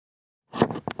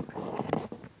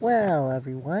Well,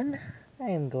 everyone, I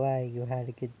am glad you had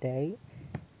a good day,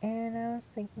 and I was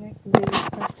thinking I can give you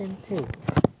something too.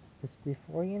 Just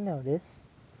before you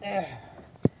notice,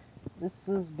 this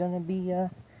is gonna be a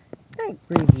night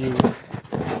review.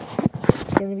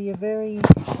 It's gonna be a very,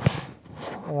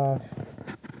 hold on,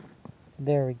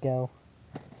 there we go.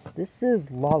 This is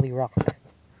Lolirock,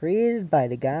 created by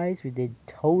the guys who did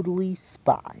Totally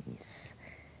Spies.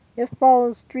 It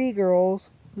follows three girls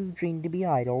who dream to be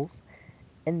idols,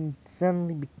 and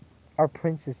suddenly are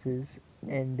princesses,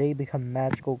 and they become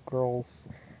magical girls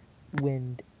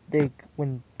when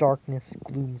darkness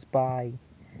glooms by.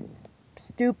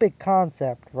 Stupid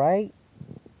concept, right?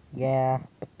 Yeah,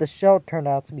 but the show turned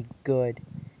out to be good.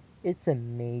 It's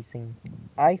amazing.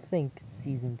 I think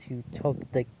season 2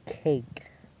 took the cake,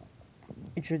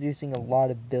 introducing a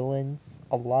lot of villains,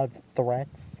 a lot of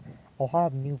threats, a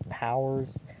lot of new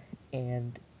powers,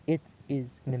 and it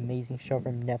is an amazing show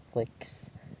from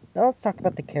Netflix. Now let's talk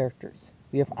about the characters.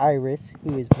 We have Iris,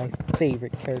 who is my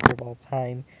favorite character of all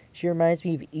time. She reminds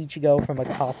me of Ichigo from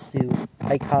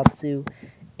Aikatsu,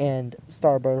 and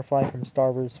Star Butterfly from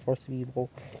Star Wars Force of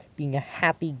Evil, being a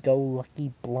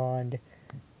happy-go-lucky blonde.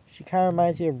 She kind of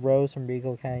reminds me of Rose from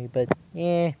Regal County, but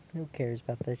who cares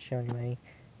about that show anyway?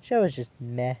 The show is just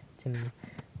meh to me,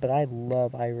 but I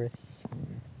love Iris.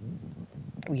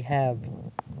 We have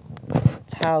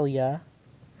Talia,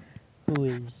 who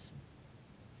is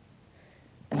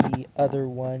the other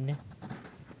one.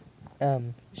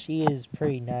 She is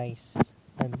pretty nice.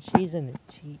 A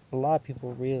lot of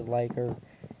people really like her.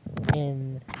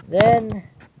 And then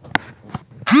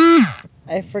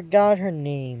I forgot her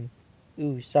name.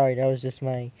 Ooh, sorry, that was just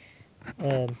my,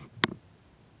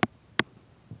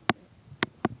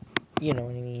 you know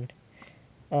what I mean.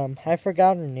 I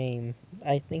forgot her name.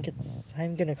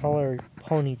 I'm gonna call her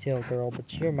Ponytail Girl, but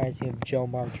she reminds me of Jo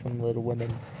March from Little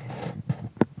Women.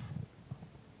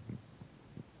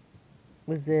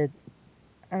 Was it,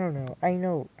 I don't know. I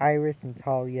know Iris and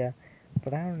Talia,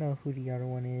 but I don't know who the other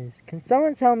one is. Can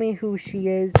someone tell me who she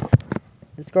is?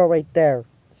 This girl right there.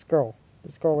 This girl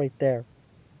right there.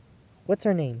 What's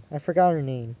her name? I forgot her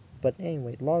name. But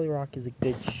anyway, Lolirock is a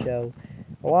good show.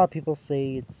 A lot of people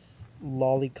say it's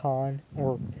Lolicon,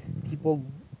 or people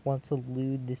want to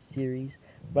lewd this series,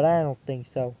 but I don't think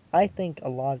so. I think a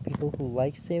lot of people who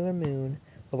like Sailor Moon,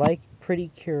 who like Pretty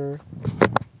Cure,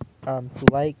 who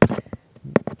like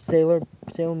Sailor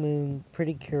Moon,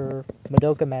 Pretty Cure,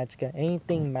 Madoka Magica,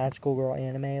 anything magical girl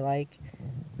anime like,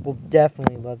 will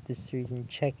definitely love this series and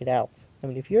check it out. I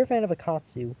mean, if you're a fan of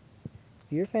Aikatsu,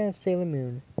 if you're a fan of Sailor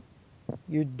Moon,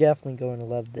 you're definitely going to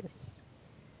love this.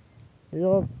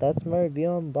 Well, that's my review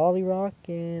on Lolirock,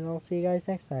 and I'll see you guys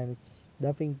next time. It's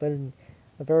nothing but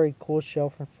a very cool show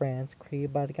from France,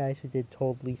 created by the guys who did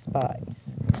Totally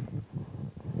Spies.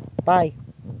 Bye!